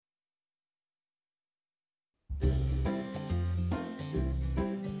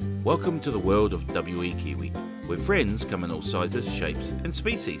Welcome to the world of W.E.Kiwi, where friends come in all sizes, shapes and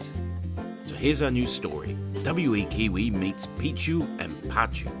species. So here's our new story. W.E.Kiwi meets Pichu and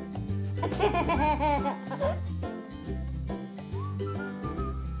Pachu.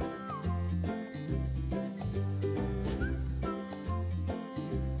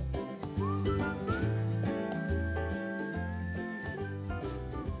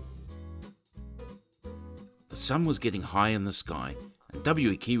 The sun was getting high in the sky, and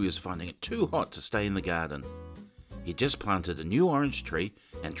W.E.Kiwi was finding it too hot to stay in the garden. He'd just planted a new orange tree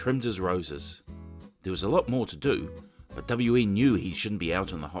and trimmed his roses. There was a lot more to do, but W.E. knew he shouldn't be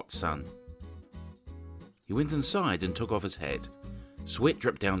out in the hot sun. He went inside and took off his hat. Sweat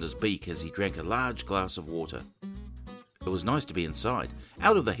dripped down his beak as he drank a large glass of water. It was nice to be inside,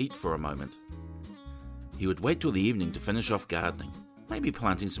 out of the heat for a moment. He would wait till the evening to finish off gardening, maybe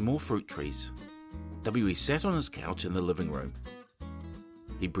planting some more fruit trees. W.E. sat on his couch in the living room.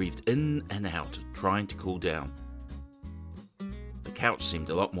 He breathed in and out, trying to cool down. The couch seemed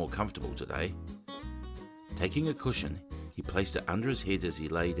a lot more comfortable today. Taking a cushion, he placed it under his head as he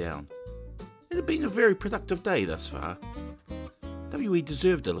lay down. It had been a very productive day thus far. W.E.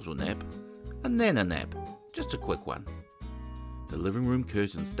 deserved a little nap, and then a nap, just a quick one. The living room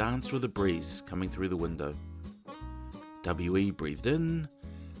curtains danced with a breeze coming through the window. W.E. breathed in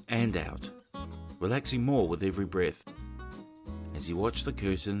and out, relaxing more with every breath. As he watched the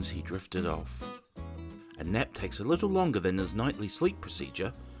curtains, he drifted off. A nap takes a little longer than his nightly sleep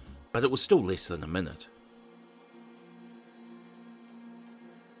procedure, but it was still less than a minute.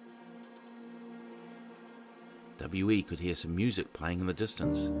 W.E. could hear some music playing in the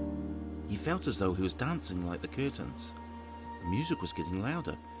distance. He felt as though he was dancing like the curtains. The music was getting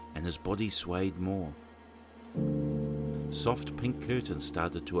louder, and his body swayed more. Soft pink curtains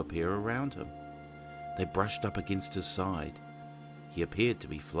started to appear around him. They brushed up against his side. He appeared to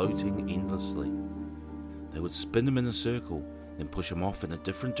be floating endlessly. They would spin him in a circle, then push him off in a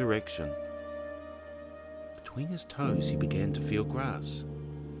different direction. Between his toes, he began to feel grass.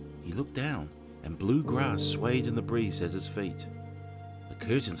 He looked down, and blue grass swayed in the breeze at his feet. The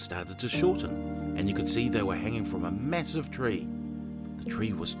curtains started to shorten, and you could see they were hanging from a massive tree. The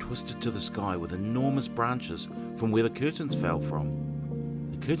tree was twisted to the sky with enormous branches from where the curtains fell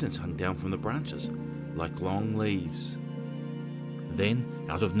from. The curtains hung down from the branches like long leaves. Then,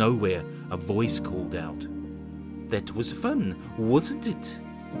 out of nowhere, a voice called out. "That was fun, wasn't it?"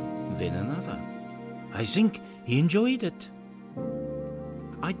 Then another. "I think he enjoyed it."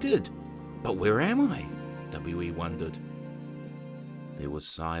 "I did, but where am I?" W.E. wondered. There was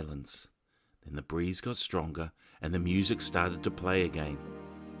silence. Then the breeze got stronger and the music started to play again.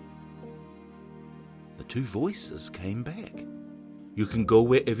 The two voices came back. "You can go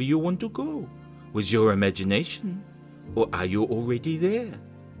wherever you want to go. With your imagination. Or are you already there?"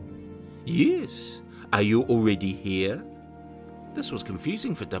 "Yes. Are you already here?" This was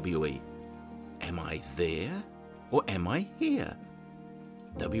confusing for W.E. Am I there? Or am I here?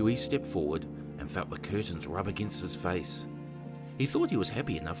 W.E. stepped forward and felt the curtains rub against his face. He thought he was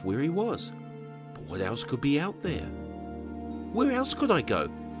happy enough where he was. But what else could be out there? "Where else could I go?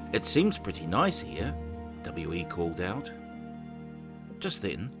 It seems pretty nice here," W.E. called out. Just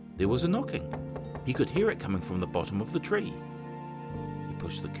then, there was a knocking. He could hear it coming from the bottom of the tree. He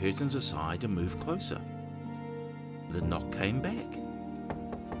pushed the curtains aside and moved closer. The knock came back.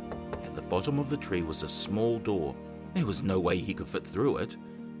 At the bottom of the tree was a small door. There was no way he could fit through it,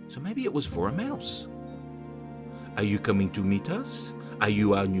 so maybe it was for a mouse. "Are you coming to meet us? Are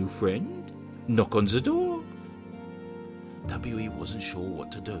you our new friend? Knock on the door." W.E. wasn't sure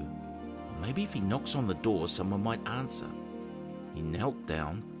what to do. Maybe if he knocks on the door, someone might answer. He knelt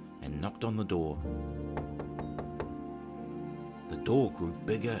down and knocked on the door. The door grew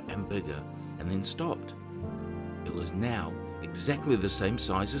bigger and bigger and then stopped. It was now exactly the same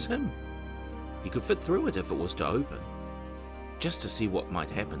size as him. He could fit through it if it was to open. Just to see what might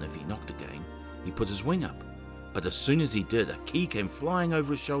happen if he knocked again, he put his wing up, but as soon as he did, a key came flying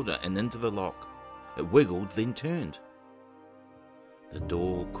over his shoulder and into the lock. It wiggled, then turned. The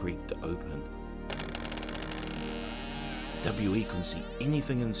door creaked open. W.E. couldn't see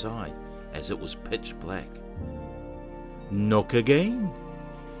anything inside, as it was pitch black. "Knock again."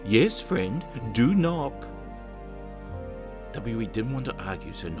 "Yes, friend, do knock." W.E. didn't want to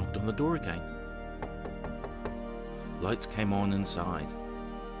argue, so knocked on the door again. Lights came on inside.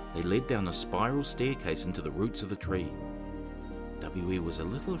 They led down a spiral staircase into the roots of the tree. W.E. was a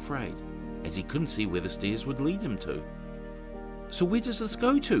little afraid, as he couldn't see where the stairs would lead him to. "So where does this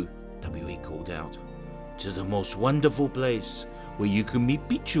go to?" W.E. called out. "To the most wonderful place where you can meet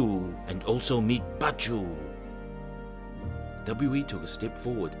Pichu and also meet Pachu." W.E. took a step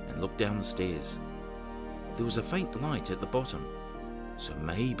forward and looked down the stairs. There was a faint light at the bottom, so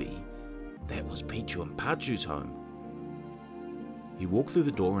maybe that was Pichu and Pachu's home. He walked through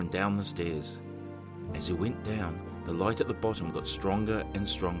the door and down the stairs. As he went down, the light at the bottom got stronger and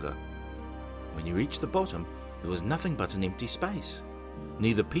stronger. When he reached the bottom, there was nothing but an empty space.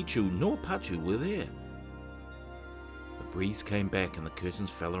 Neither Pichu nor Pachu were there. The breeze came back and the curtains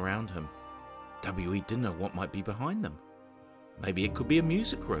fell around him. W.E. didn't know what might be behind them. Maybe it could be a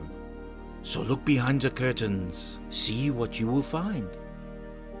music room. So look behind the curtains. See what you will find.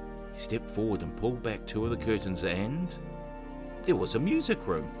 He stepped forward and pulled back two of the curtains, and there was a music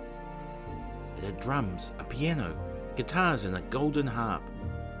room. It had drums, a piano, guitars and a golden harp.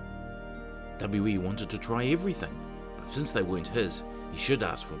 W.E. wanted to try everything, but since they weren't his, he should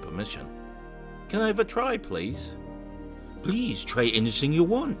ask for permission. Can I have a try, please? Please try anything you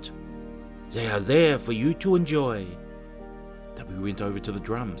want. They are there for you to enjoy. W went over to the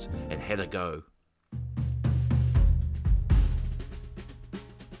drums and had a go.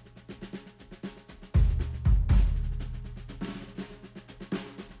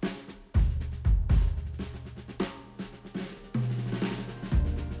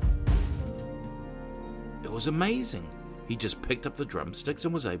 It was amazing. He just picked up the drumsticks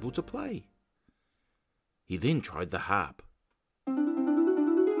and was able to play. He then tried the harp.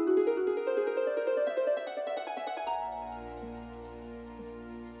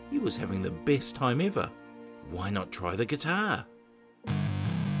 He was having the best time ever. Why not try the guitar?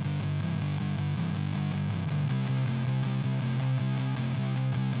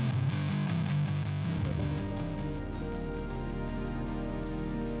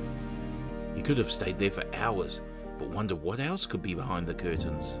 He could have stayed there for hours, but wondered what else could be behind the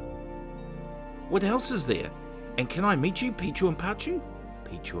curtains. What else is there? And can I meet you, Pichu and Pachu?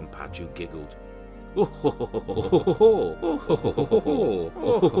 Pichu and Pachu giggled.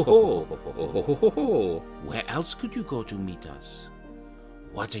 Where else could you go to meet us?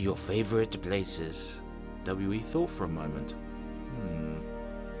 What are your favorite places? W.E. thought for a moment.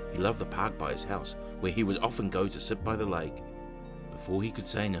 He loved the park by his house, where he would often go to sit by the lake. Before he could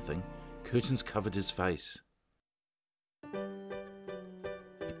say anything, curtains covered his face.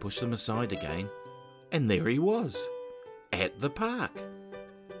 He pushed them aside again, and there he was, at the park.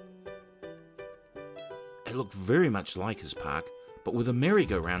 It looked very much like his park, but with a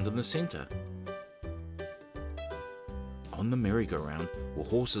merry-go-round in the centre. On the merry-go-round were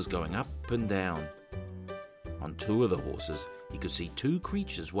horses going up and down. On two of the horses, he could see two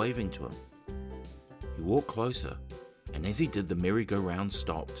creatures waving to him. He walked closer, and as he did, the merry-go-round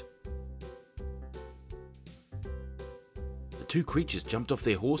stopped. The two creatures jumped off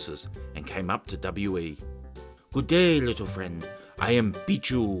their horses and came up to W.E. Good day, little friend. I am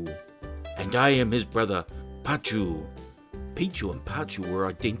Pichu, and I am his brother, Pachu. Pichu and Pachu were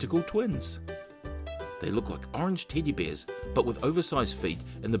identical twins. They looked like orange teddy bears, but with oversized feet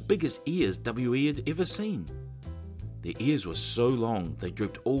and the biggest ears W.E. had ever seen. Their ears were so long they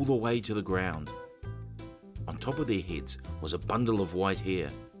drooped all the way to the ground. On top of their heads was a bundle of white hair.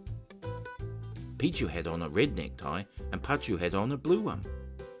 Pichu had on a red necktie and Pachu had on a blue one.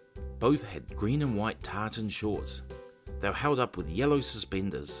 Both had green and white tartan shorts. They were held up with yellow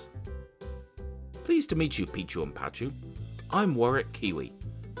suspenders. Pleased to meet you, Pichu and Pachu. I'm W.E.Kiwi,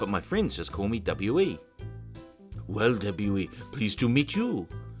 but my friends just call me W.E. Well, W.E., pleased to meet you.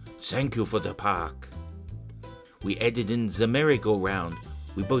 Thank you for the park. We added in the merry-go-round.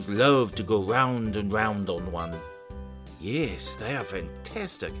 We both love to go round and round on one. Yes, they are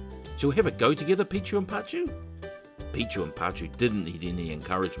fantastic. Shall we have a go together, Pichu and Pachu? Pichu and Pachu didn't need any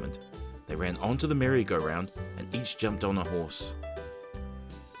encouragement. They ran onto the merry-go-round and each jumped on a horse.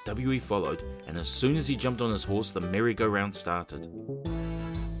 W.E. followed, and as soon as he jumped on his horse, the merry-go-round started.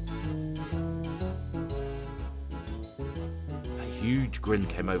 A huge grin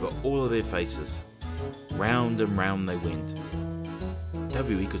came over all of their faces. Round and round they went.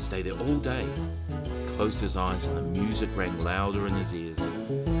 W.E. could stay there all day. He closed his eyes and the music rang louder in his ears.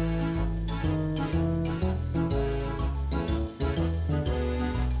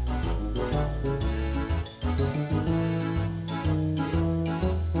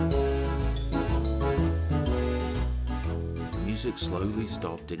 The music slowly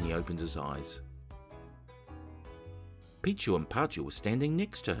stopped and he opened his eyes. Pichu and Pachu were standing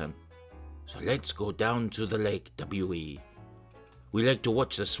next to him. So let's go down to the lake, W.E. We like to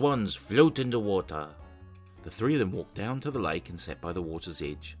watch the swans float in the water. The three of them walked down to the lake and sat by the water's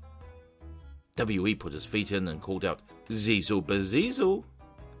edge. W.E. put his feet in and called out, Zizzle bazizzle.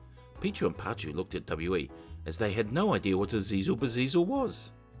 Pichu and Pachu looked at W.E. as they had no idea what a zizzle bazizzle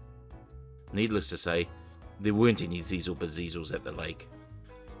was. Needless to say, There weren't any Zizzle Bazeezles at the lake.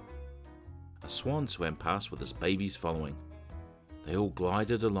 A swan swam past with his babies following. They all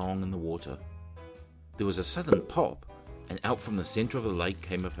glided along in the water. There was a sudden pop, and out from the centre of the lake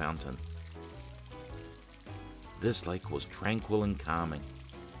came a fountain. This lake was tranquil and calming.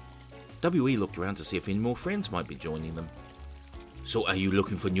 W.E. looked around to see if any more friends might be joining them. So are you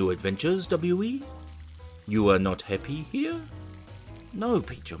looking for new adventures, W.E.? You are not happy here? No,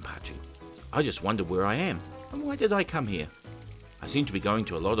 Pichu and Pachu. I just wondered where I am, and why did I come here? I seem to be going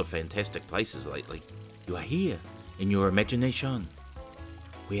to a lot of fantastic places lately. You are here, in your imagination.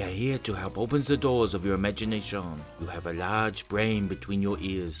 We are here to help open the doors of your imagination. You have a large brain between your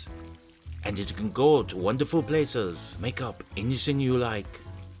ears, and it can go to wonderful places. Make up anything you like.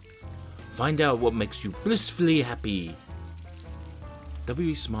 Find out what makes you blissfully happy.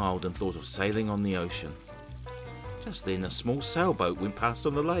 W.E. smiled and thought of sailing on the ocean. Just then a small sailboat went past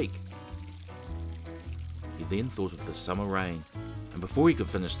on the lake. He then thought of the summer rain, and before he could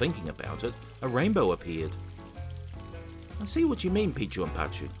finish thinking about it, a rainbow appeared. I see what you mean, Pichu and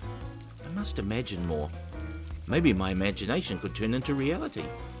Pachu. I must imagine more. Maybe my imagination could turn into reality.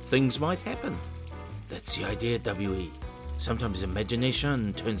 Things might happen. That's the idea, W.E. Sometimes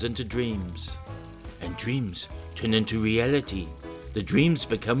imagination turns into dreams, and dreams turn into reality. The dreams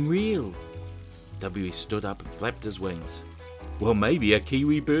become real. W.E. stood up and flapped his wings. Well, maybe a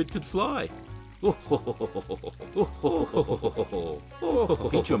kiwi bird could fly. Pichu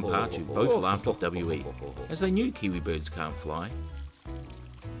and Pachu both laughed at W.E., as they knew kiwi birds can't fly.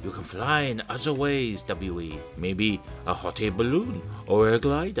 You can fly in other ways, W.E. Maybe a hot air balloon or a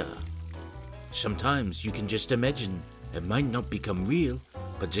glider. Sometimes you can just imagine. It might not become real,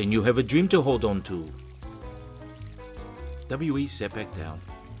 but then you have a dream to hold on to. W.E. sat back down.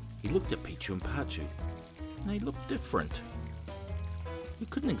 He looked at Pichu and Pachu, and they looked different. He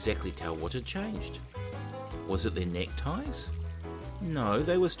couldn't exactly tell what had changed. Was it their neckties? No,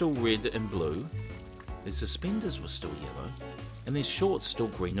 they were still red and blue. Their suspenders were still yellow, and their shorts still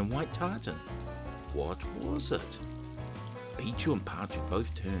green and white tartan. What was it? Pichu and Pachu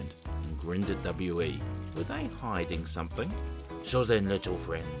both turned and grinned at W.E. Were they hiding something? So then, little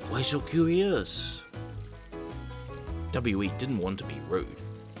friend, why so curious? W.E. didn't want to be rude,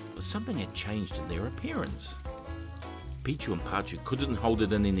 but something had changed in their appearance. Pichu and Pachu couldn't hold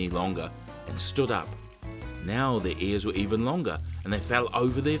it in any longer and stood up. Now their ears were even longer and they fell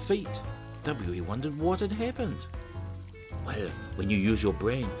over their feet. W.E. wondered what had happened. Well, when you use your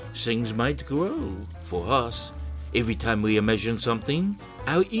brain, things might grow. For us, every time we imagine something,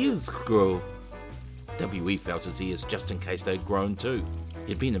 our ears grow. W.E. felt his ears just in case they'd grown too.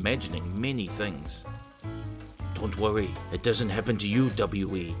 He'd been imagining many things. Don't worry, it doesn't happen to you,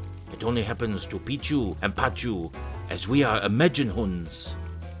 W.E. It only happens to Pichu and Pachu, as we are Imagine-Huns.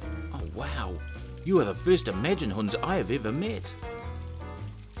 Oh wow, you are the first Imagine-Huns I have ever met.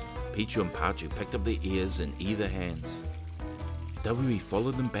 Pichu and Pachu picked up their ears in either hands. W.E.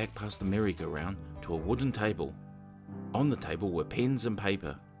 followed them back past the merry-go-round to a wooden table. On the table were pens and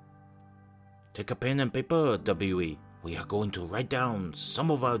paper. Take a pen and paper, W.E. We are going to write down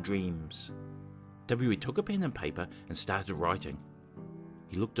some of our dreams. W.E. took a pen and paper and started writing.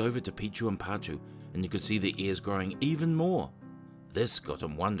 He looked over to Pichu and Pachu, and you could see their ears growing even more. This got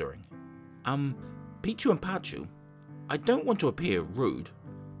him wondering. Pichu and Pachu, I don't want to appear rude,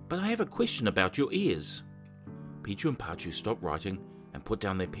 but I have a question about your ears. Pichu and Pachu stopped writing and put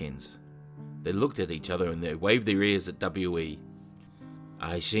down their pens. They looked at each other and they waved their ears at W.E.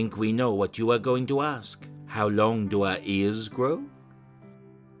 I think we know what you are going to ask. How long do our ears grow?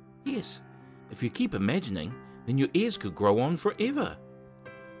 Yes, if you keep imagining, then your ears could grow on forever.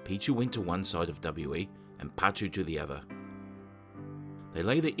 Pichu went to one side of W.E. and Pachu to the other. They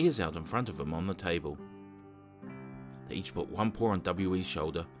lay their ears out in front of him on the table. They each put one paw on W.E.'s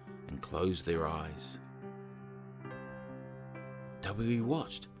shoulder and closed their eyes. W.E.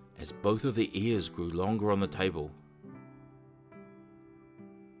 watched as both of their ears grew longer on the table.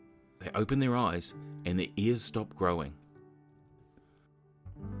 They opened their eyes and their ears stopped growing.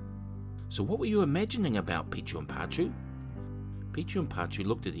 So what were you imagining about, Pichu and Pachu? Pichu and Pachu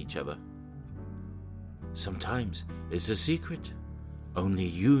looked at each other. Sometimes it's a secret. Only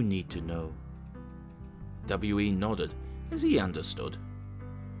you need to know. W.E. nodded as he understood.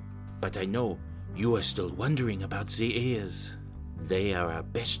 But I know you are still wondering about the ears. They are our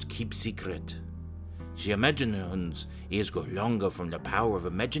best kept secret. The Imagine-Huns' ears grow longer from the power of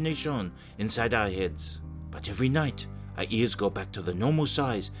imagination inside our heads. But every night, our ears go back to the normal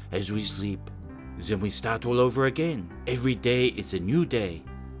size as we sleep. Then we start all over again. Every day is a new day.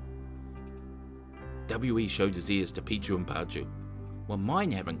 W.E. showed his ears to Pichu and Pachu. Well,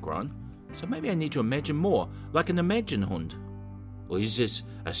 mine haven't grown. So maybe I need to imagine more, like an imagine hund. Or is this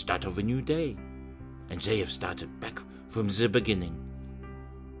a start of a new day? And they have started back from the beginning.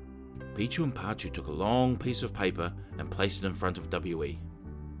 Pichu and Pachu took a long piece of paper and placed it in front of W.E.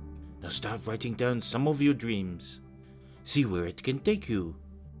 Now start writing down some of your dreams. See where it can take you.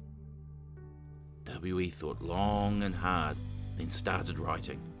 W.E. thought long and hard, then started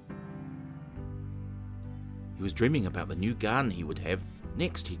writing. He was dreaming about the new garden he would have.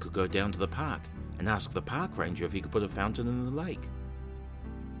 Next, he could go down to the park and ask the park ranger if he could put a fountain in the lake.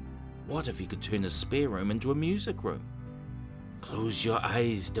 What if he could turn his spare room into a music room? Close your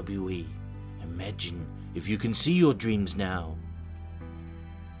eyes, W.E. Imagine if you can see your dreams now.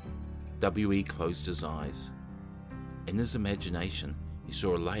 W.E. closed his eyes. In his imagination, he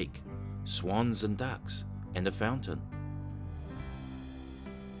saw a lake, swans and ducks, and a fountain.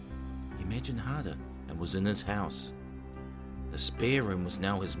 He imagined harder and was in his house. The spare room was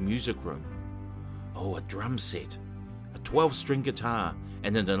now his music room. Oh, a drum set, a 12-string guitar,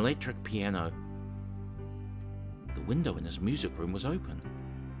 and an electric piano. The window in his music room was open.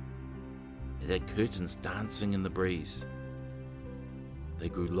 It had curtains dancing in the breeze. They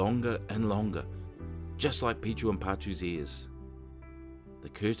grew longer and longer, just like Pichu and Pachu's ears. The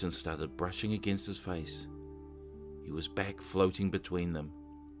curtains started brushing against his face. He was back floating between them.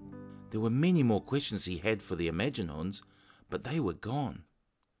 There were many more questions he had for the Imaginons, but they were gone.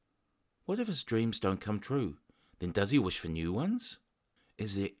 What if his dreams don't come true? Then does he wish for new ones?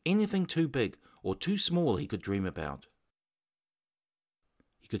 Is there anything too big or too small he could dream about?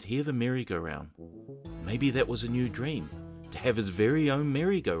 He could hear the merry-go-round. Maybe that was a new dream, to have his very own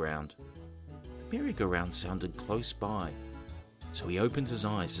merry-go-round. The merry-go-round sounded close by, so he opened his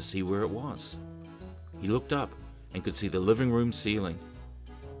eyes to see where it was. He looked up and could see the living room ceiling.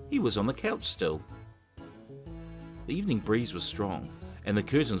 He was on the couch still. The evening breeze was strong, and the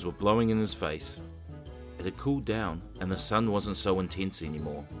curtains were blowing in his face. It had cooled down, and the sun wasn't so intense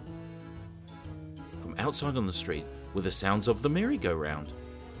anymore. From outside on the street were the sounds of the merry-go-round.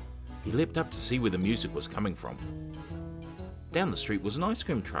 He leapt up to see where the music was coming from. Down the street was an ice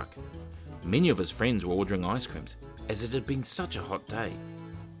cream truck. Many of his friends were ordering ice creams, as it had been such a hot day.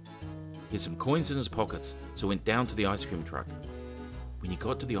 He had some coins in his pockets, so went down to the ice cream truck. When he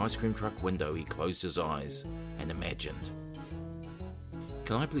got to the ice cream truck window, he closed his eyes and imagined.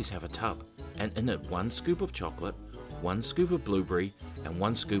 Can I please have a tub, and in it 1 scoop of chocolate, 1 scoop of blueberry, and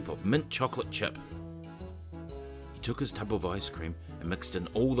 1 scoop of mint chocolate chip? He took his tub of ice cream and mixed in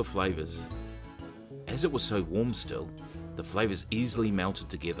all the flavours. As it was so warm still, the flavours easily melted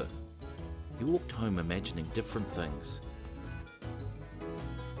together. He walked home imagining different things.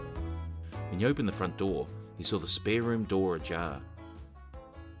 When he opened the front door, he saw the spare room door ajar.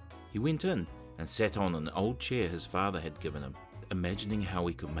 He went in and sat on an old chair his father had given him, imagining how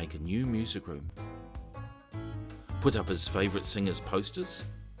he could make a new music room. Put up his favourite singers' posters,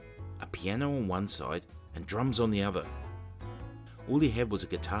 a piano on one side and drums on the other. All he had was a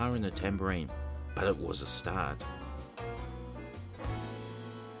guitar and a tambourine, but it was a start.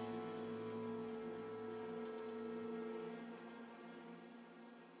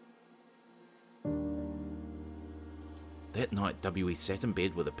 That night, W.E. sat in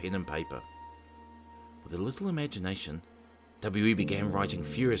bed with a pen and paper. With a little imagination, W.E. began writing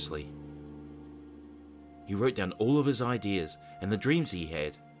furiously. He wrote down all of his ideas and the dreams he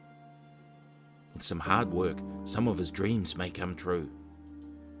had. With some hard work, some of his dreams may come true.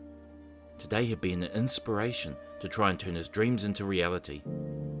 Today had been an inspiration to try and turn his dreams into reality.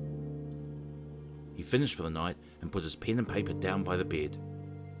 He finished for the night and put his pen and paper down by the bed.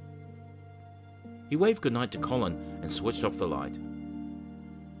 He waved goodnight to Colin and switched off the light.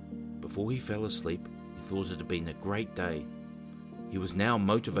 Before he fell asleep, he thought it had been a great day. He was now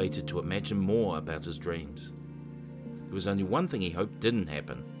motivated to imagine more about his dreams. There was only one thing he hoped didn't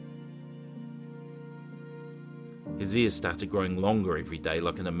happen. His ears started growing longer every day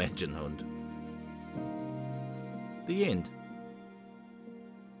like an imagine hund. The end.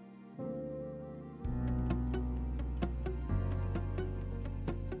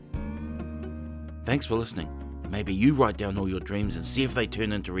 Thanks for listening. Maybe you write down all your dreams and see if they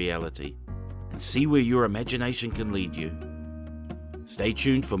turn into reality. And see where your imagination can lead you. Stay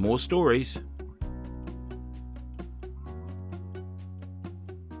tuned for more stories.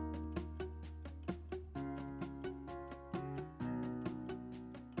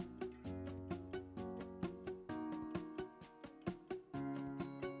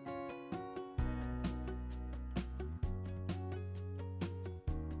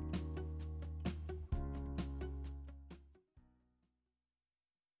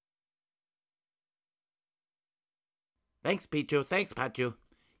 Thanks, Pichu. Thanks, Pachu.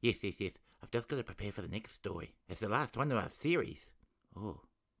 Yes. I've just got to prepare for the next story. It's the last one of our series. Oh,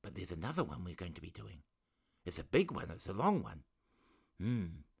 but there's another one we're going to be doing. It's a big one. It's a long one.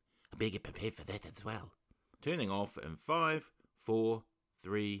 I better get prepared for that as well. Turning off in 5, 4,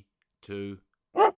 3, 2,